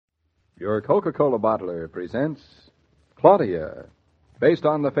Your Coca-Cola bottler presents Claudia, based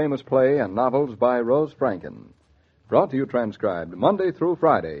on the famous play and novels by Rose Franken. Brought to you transcribed Monday through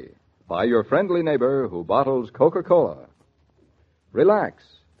Friday by your friendly neighbor who bottles Coca-Cola. Relax,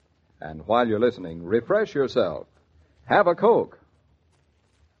 and while you're listening, refresh yourself. Have a Coke.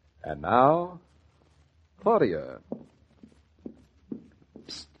 And now, Claudia.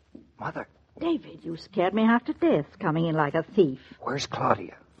 Psst, Mother. David, you scared me half to death, coming in like a thief. Where's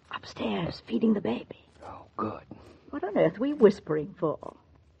Claudia? Upstairs, feeding the baby. Oh, good. What on earth are we whispering for?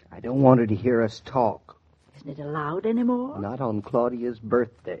 I don't want her to hear us talk. Isn't it allowed anymore? Not on Claudia's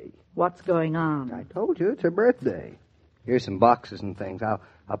birthday. What's going on? I told you, it's her birthday. Here's some boxes and things.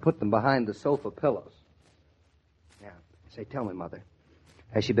 I'll put them behind the sofa pillows. Now, say, tell me, Mother.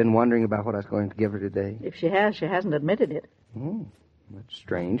 Has she been wondering about what I was going to give her today? If she has, she hasn't admitted it. That's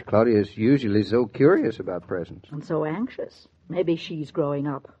strange. Claudia's usually so curious about presents. And so anxious. Maybe she's growing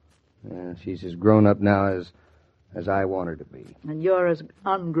up. She's as grown up now as I want her to be. And you're as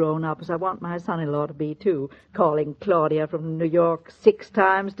ungrown up as I want my son-in-law to be, too. Calling Claudia from New York 6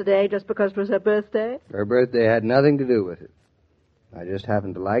 times today just because it was her birthday. Her birthday had nothing to do with it. I just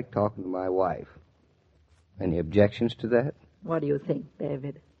happened to like talking to my wife. Any objections to that? What do you think,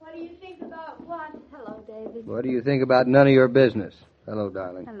 David? What do you think about what? Hello, David. What do you think about none of your business? Hello,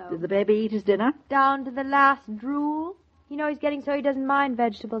 darling. Hello. Did the baby eat his dinner? Down to the last drool. You know, he's getting so he doesn't mind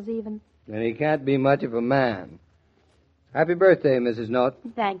vegetables even. And he can't be much of a man. Happy birthday, Mrs.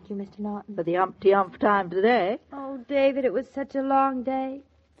 Norton. Thank you, Mr. Norton. For the umpty-ump time today. Oh, David, it was such a long day.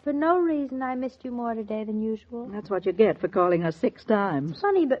 For no reason, I missed you more today than usual. That's what you get for calling her 6 times.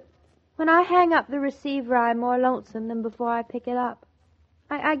 Funny, but when I hang up the receiver, I'm more lonesome than before I pick it up.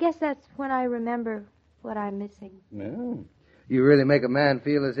 I guess that's when I remember what I'm missing. No. You really make a man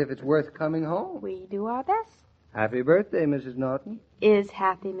feel as if it's worth coming home. We do our best. Happy birthday, Mrs. Norton. Is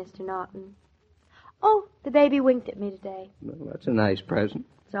happy, Mr. Norton. Oh, the baby winked at me today. Well, that's a nice present.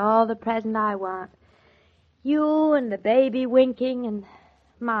 It's all the present I want. You and the baby winking and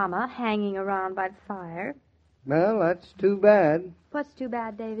Mama hanging around by the fire. Well, that's too bad. What's too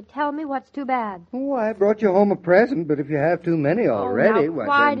bad, David? Tell me what's too bad. Oh, I brought you home a present, but if you have too many already... Now,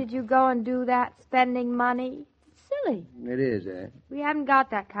 why did you go and do that, spending money? It's silly. It is, eh? We haven't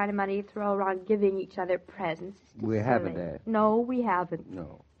got that kind of money to throw around giving each other presents. It's just We silly. haven't, eh? No, we haven't.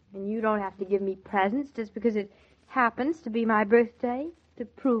 No. And you don't have to give me presents just because it happens to be my birthday to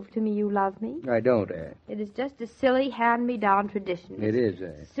prove to me you love me. I don't, eh? It is just a silly hand-me-down tradition. It is,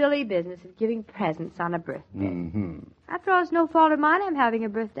 eh? Silly business of giving presents on a birthday. Mm-hmm. After all, it's no fault of mine I'm having a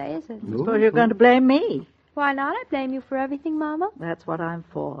birthday, is it? I suppose you're going to blame me. Why not? I blame you for everything, Mama. That's what I'm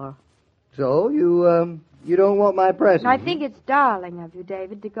for. So, you don't want my present? I think it's darling of you,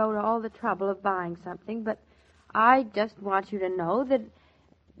 David, to go to all the trouble of buying something, but I just want you to know that,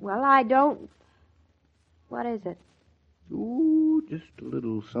 well, I don't... What is it? Ooh, just a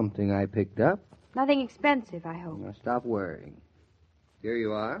little something I picked up. Nothing expensive, I hope. Now, stop worrying. Here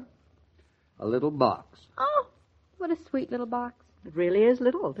you are. A little box. Oh, what a sweet little box. It really is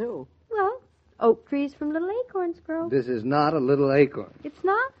little, too. Well, oak trees from little acorns grow. This is not a little acorn. It's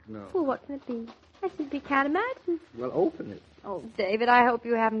not? No. Well, what can it be? I simply can't imagine. Well, open it. Oh, David, I hope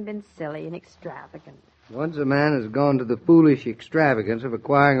you haven't been silly and extravagant. Once a man has gone to the foolish extravagance of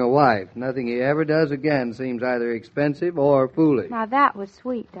acquiring a wife, nothing he ever does again seems either expensive or foolish. Now, that was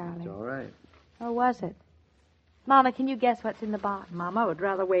sweet, darling. It's all right. Or was it? Mama, can you guess what's in the box? Mama would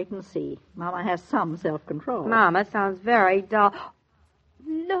rather wait and see. Mama has some self-control. Mama sounds very dull.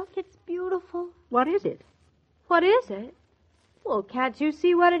 Look, it's beautiful. What is it? What is it? Well, can't you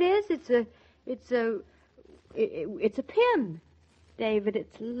see what it is? It's a pin. David,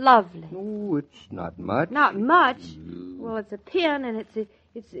 it's lovely. Oh, it's not much. Not much. Well, it's a pin, and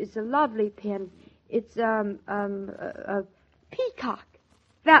it's a lovely pin. It's a peacock.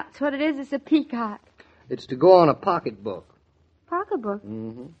 That's what it is. It's a peacock. It's to go on a pocketbook. Pocketbook?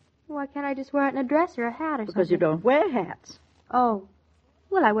 Mm-hmm. Why can't I just wear it in a dress or a hat or something? Because you don't wear hats. Oh.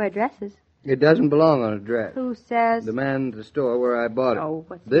 Well, I wear dresses. It doesn't belong on a dress. Who says? The man at the store where I bought it. Oh,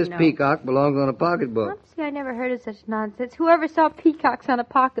 what's This he know? peacock belongs on a pocketbook. See, I never heard of such nonsense. Whoever saw peacocks on a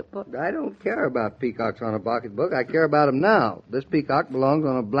pocketbook? I don't care about peacocks on a pocketbook. I care about them now. This peacock belongs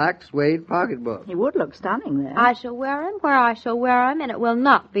on a black suede pocketbook. He would look stunning there. I shall wear him where I shall wear him, and it will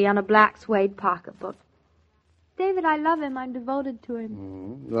not be on a black suede pocketbook. David, I love him. I'm devoted to him.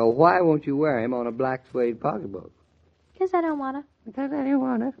 Mm-hmm. Well, why won't you wear him on a black suede pocketbook? Because I don't want to. Because I don't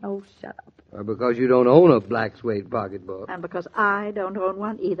want it. Oh, shut up. Or because you don't own a black suede pocketbook. And because I don't own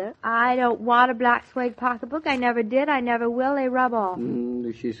one either. I don't want a black suede pocketbook. I never did. I never will. They rub off.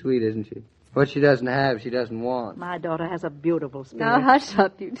 She's sweet, isn't she? What she doesn't have, she doesn't want. My daughter has a beautiful spirit. Now, hush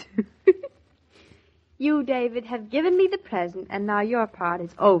up, you two. You, David, have given me the present, and now your part is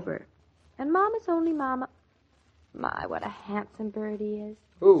over. And Mama's only Mama. My, what a handsome bird he is.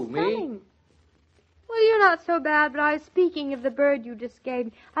 Who, me? Stunning. Well, you're not so bad, but I was speaking of the bird you just gave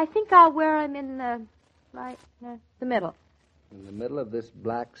me. I think I'll wear him in the middle. In the middle of this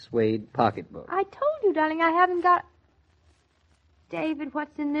black suede pocketbook. I told you, darling, I haven't got... David,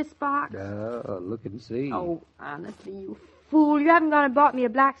 what's in this box? Look and see. Oh, honestly, you fool. You haven't gone and bought me a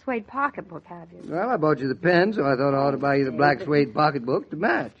black suede pocketbook, have you? Well, I bought you the pen, so I thought I ought to buy you the black suede pocketbook to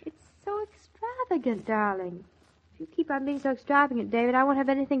match. It's so extravagant, darling. If you keep on being so extravagant, David, I won't have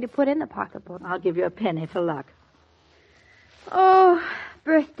anything to put in the pocketbook. I'll give you a penny for luck. Oh,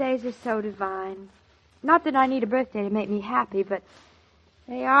 birthdays are so divine. Not that I need a birthday to make me happy, but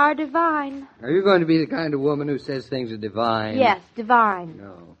they are divine. Are you going to be the kind of woman who says things are divine? Yes, divine.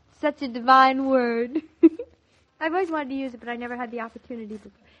 No. Such a divine word. I've always wanted to use it, but I never had the opportunity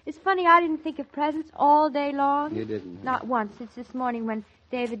before. It's funny, I didn't think of presents all day long. You didn't? Not once, since this morning when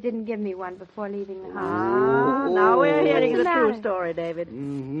David didn't give me one before leaving the house. Ah, now we're hearing the What's the true matter? story, David.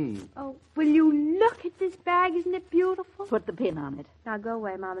 Mm-hmm. Oh, will you look at this bag? Isn't it beautiful? Put the pin on it. Now go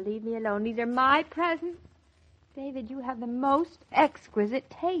away, Mama. Leave me alone. These are my presents. David, you have the most exquisite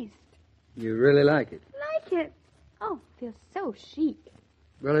taste. You really like it? Like it. Oh, feels so chic.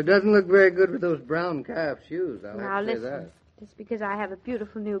 Well, it doesn't look very good with those brown calf shoes. I'll Now have to say listen, that. just because I have a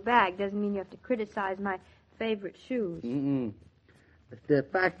beautiful new bag doesn't mean you have to criticize my favorite shoes. Mm-mm. The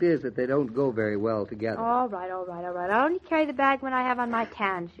fact is that they don't go very well together. All right. I only carry the bag when I have on my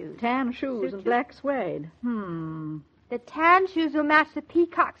tan shoes. Tan shoes Suit and you? black suede. The tan shoes will match the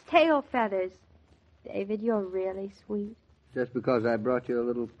peacock's tail feathers. David, you're really sweet. Just because I brought you a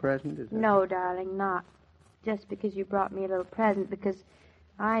little present? Is that... No, darling, not. Just because you brought me a little present, because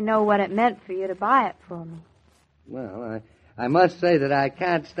I know what it meant for you to buy it for me. Well, I must say that I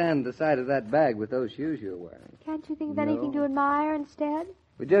can't stand the sight of that bag with those shoes you're wearing. Can't you think of No. anything to admire instead?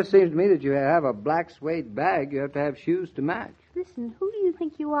 It just seems to me that you have a black suede bag, you have to have shoes to match. Listen, who do you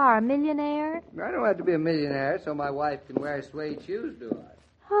think you are, a millionaire? I don't have to be a millionaire so my wife can wear suede shoes, do I?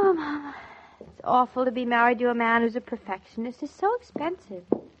 Oh, Mama, it's awful to be married to a man who's a perfectionist. It's so expensive.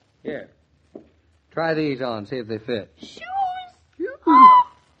 Here. Try these on, see if they fit. Shoes? Shoes? Oh,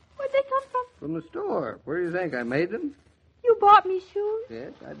 where'd they come from? From the store. Where do you think I made them? You bought me shoes?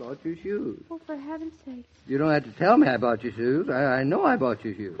 Yes, I bought you shoes. Oh, for heaven's sake. You don't have to tell me I bought you shoes. I know I bought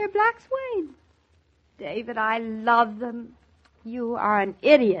you shoes. They're black suede. David, I love them. You are an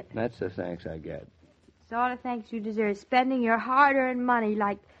idiot. That's the thanks I get. It's all the thanks you deserve, spending your hard-earned money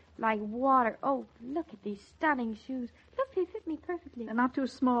like water. Oh, look at these stunning shoes. Look, they fit me perfectly. They're not too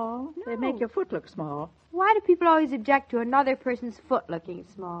small. They No. make your foot look small. Why do people always object to another person's foot looking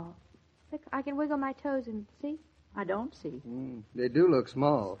small? Look, I can wiggle my toes and see. I don't see. They do look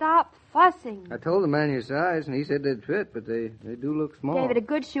small. Stop fussing. I told the man your size, and he said they'd fit, but they do look small. David, a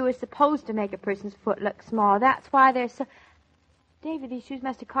good shoe is supposed to make a person's foot look small. That's why they're so... David, these shoes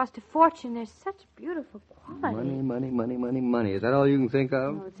must have cost a fortune. They're such beautiful quality. Money. Is that all you can think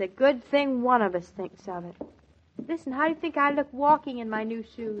of? Oh, it's a good thing one of us thinks of it. Listen, how do you think I look walking in my new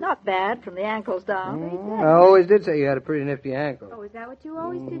shoes? Not bad from the ankles down. I always did say you had a pretty nifty ankle. Oh, is that what you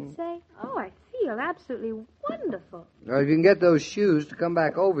always did say? Oh, I feel absolutely wonderful. Well, if you can get those shoes to come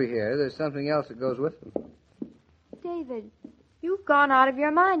back over here, there's something else that goes with them. David, you've gone out of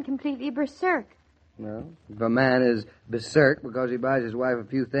your mind, completely berserk. No. If a man is berserk because he buys his wife a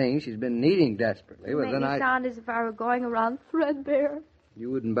few things she's been needing desperately, You well, make then me sound as if I were going around threadbare. You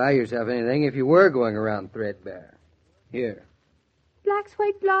wouldn't buy yourself anything if you were going around threadbare. Here. Black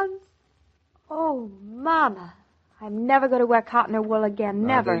suede gloves? Oh, Mama. I'm never going to wear cotton or wool again.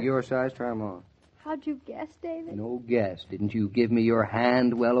 Never. They're your size. Try them on. How'd you guess, David? No guess. Didn't you give me your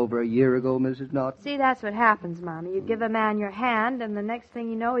hand well over a year ago, Mrs. Naughton? See, that's what happens, Mama. You give a man your hand, and the next thing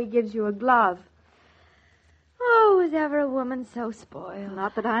you know, he gives you a glove. Oh, was ever a woman so spoiled?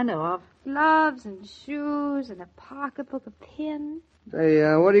 Not that I know of. Gloves and shoes and a pocketbook, a pin. Say,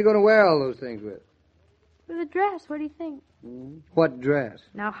 what are you going to wear all those things with? With a dress, what do you think? What dress?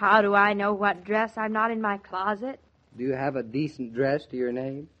 Now, how do I know what dress? I'm not in my closet. Do you have a decent dress to your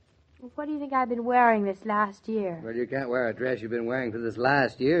name? What do you think I've been wearing this last year? Well, you can't wear a dress you've been wearing for this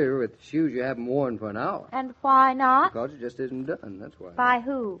last year with shoes you haven't worn for an hour. And why not? Because it just isn't done, that's why. By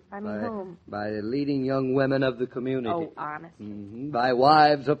who? I mean, whom? By the leading young women of the community. Oh, honest. By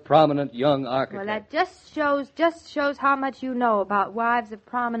wives of prominent young architects. Well, that just shows how much you know about wives of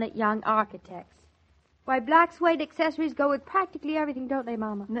prominent young architects. Why, black suede accessories go with practically everything, don't they,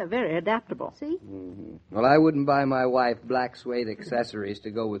 Mama? They're very adaptable. See? Well, I wouldn't buy my wife black suede accessories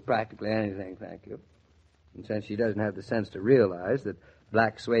to go with practically anything, thank you. And since she doesn't have the sense to realize that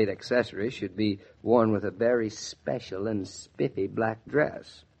black suede accessories should be worn with a very special and spiffy black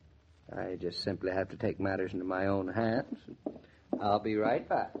dress. I just simply have to take matters into my own hands. I'll be right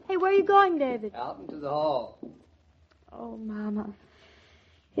back. Hey, where are you going, David? Out into the hall. Oh, Mama.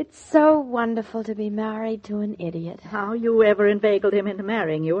 It's so wonderful to be married to an idiot. How you ever inveigled him into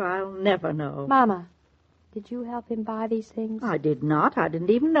marrying you, I'll never know. Mama, did you help him buy these things? I did not. I didn't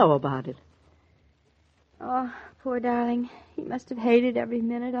even know about it. Oh, poor darling. He must have hated every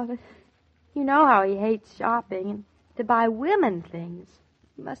minute of it. You know how he hates shopping and to buy women things.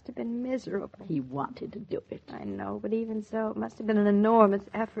 It must have been miserable. He wanted to do it. I know, but even so, it must have been an enormous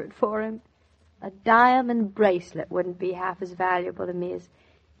effort for him. A diamond bracelet wouldn't be half as valuable to me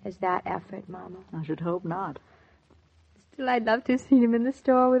as that effort, Mama. I should hope not. Still, I'd love to have seen him in the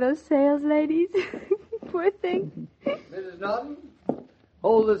store with those sales ladies. Poor thing. Mrs. Norton,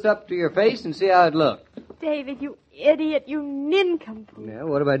 hold this up to your face and see how it looks. David, you idiot, you nincompoop. Yeah,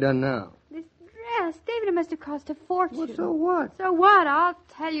 what have I done now? This dress, David, it must have cost a fortune. Well, so what? So what? I'll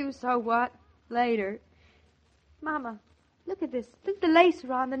tell you so what later. Mama, look at this. Look at the lace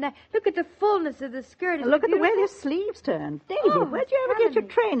around the neck. Look at the fullness of the skirt. Isn't Look it at the way beautiful? their sleeves turn. David, Oh, where'd you ever get your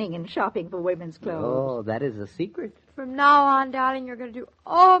heavens. training in shopping for women's clothes? Oh, that is a secret. From now on, darling, you're going to do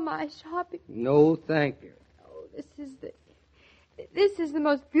all my shopping. No, thank you. Oh, this is the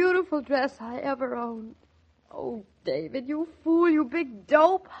most beautiful dress I ever owned. Oh, David, you fool, you big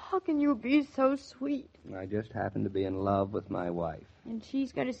dope. How can you be so sweet? I just happen to be in love with my wife. And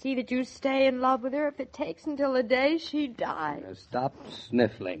she's going to see that you stay in love with her if it takes until the day she dies. Now, stop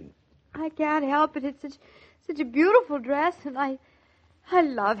sniffling. I can't help it. It's such a beautiful dress, and I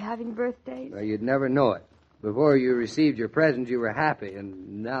love having birthdays. Well, you'd never know it. Before you received your present, you were happy,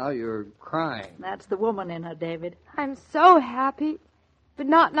 and now you're crying. That's the woman in her, David. I'm so happy, but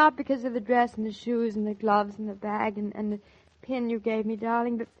not because of the dress and the shoes and the gloves and the bag and the pin you gave me,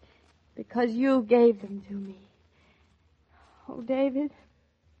 darling, but because you gave them to me. Oh, David,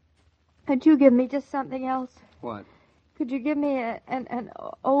 could you give me just something else? What? Could you give me an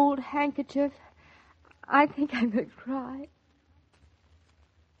old handkerchief? I think I'm going to cry.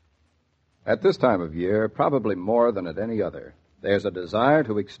 At this time of year, probably more than at any other, there's a desire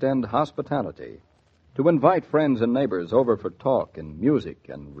to extend hospitality, to invite friends and neighbors over for talk and music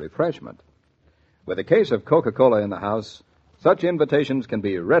and refreshment. With a case of Coca-Cola in the house, such invitations can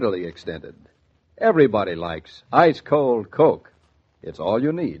be readily extended. Everybody likes ice-cold Coke. It's all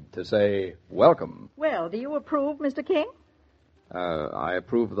you need to say, welcome. Well, do you approve, Mr. King? I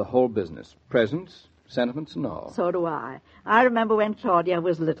approve of the whole business. Presents, sentiments, and all. So do I. I remember when Claudia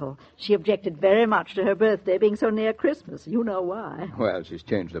was little. She objected very much to her birthday being so near Christmas. You know why. Well, she's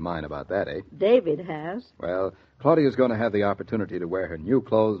changed her mind about that, eh? David has. Well, Claudia's going to have the opportunity to wear her new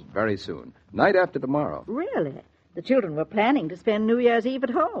clothes very soon. Night after tomorrow. Really? The children were planning to spend New Year's Eve at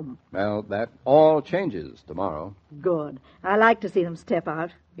home. Well, that all changes tomorrow. Good. I like to see them step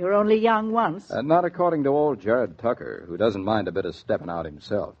out. You're only young once. Not according to old Jared Tucker, who doesn't mind a bit of stepping out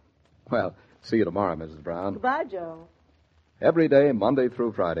himself. Well, see you tomorrow, Mrs. Brown. Goodbye, Joe. Every day, Monday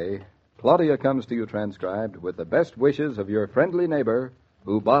through Friday, Claudia comes to you transcribed with the best wishes of your friendly neighbor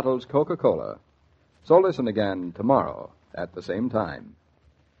who bottles Coca-Cola. So listen again tomorrow at the same time.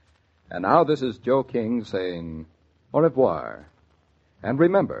 And now this is Joe King saying au revoir. And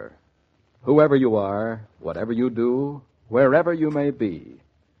remember, whoever you are, whatever you do, wherever you may be,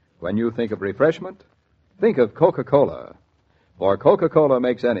 when you think of refreshment, think of Coca-Cola. For Coca-Cola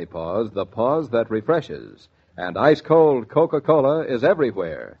makes any pause the pause that refreshes, and ice-cold Coca-Cola is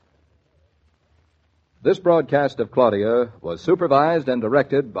everywhere. This broadcast of Claudia was supervised and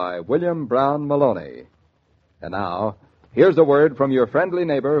directed by William Brown Maloney. And now, here's a word from your friendly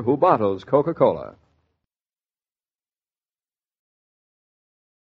neighbor who bottles Coca-Cola.